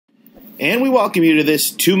And we welcome you to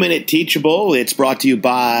this 2-minute Teachable. It's brought to you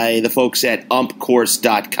by the folks at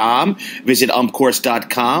umpcourse.com. Visit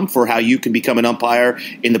umpcourse.com for how you can become an umpire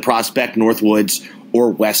in the Prospect, Northwoods,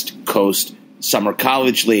 or West Coast Summer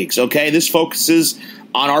College Leagues. Okay, this focuses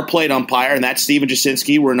on our plate umpire, and that's Stephen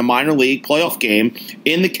Jaschinski. We're in a minor league playoff game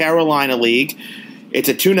in the Carolina League. It's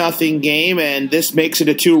a 2-0 game, and this makes it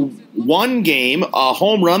a 2-1 game, a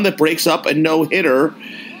home run that breaks up a no-hitter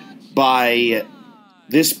by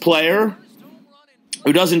this player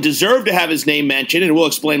who doesn't deserve to have his name mentioned, and we'll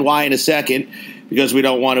explain why in a second, because we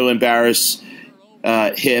don't want to embarrass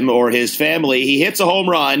him or his family. He hits a home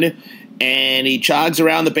run, and he jogs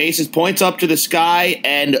around the bases, points up to the sky,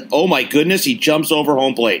 and oh my goodness, he jumps over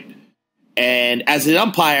home plate. And as an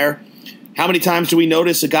umpire, how many times do we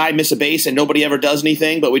notice a guy miss a base and nobody ever does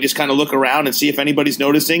anything, but we just kind of look around and see if anybody's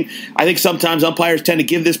noticing? I think sometimes umpires tend to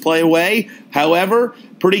give this play away. However,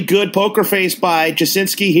 pretty good poker face by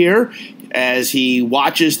Jaschinski here as he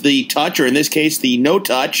watches the touch, or in this case, the no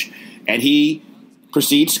touch, and he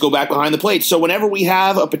proceeds to go back behind the plate. So whenever we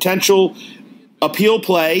have a potential appeal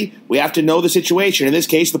play, we have to know the situation. In this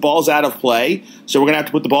case, the ball's out of play, so we're going to have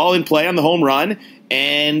to put the ball in play on the home run,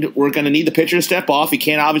 and we're going to need the pitcher to step off. He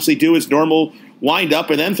can't obviously do his normal wind-up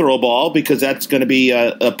and then throw a ball because that's going to be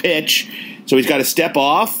a pitch. So he's got to step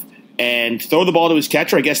off and throw the ball to his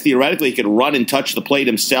catcher. I guess theoretically he could run and touch the plate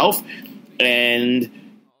himself, and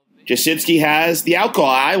Jaschinski has the out call.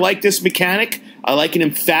 I like this mechanic. I like an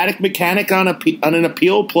emphatic mechanic on an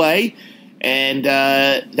appeal play. And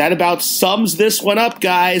that about sums this one up,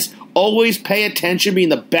 guys. Always pay attention, be in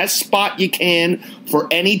the best spot you can for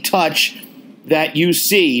any touch that you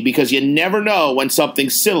see, because you never know when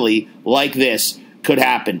something silly like this could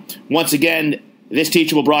happen. Once again, this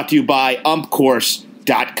Teachable brought to you by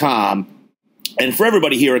umpcourse.com. And for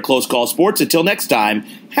everybody here at Close Call Sports, until next time,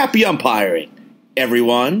 happy umpiring,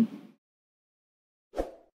 everyone.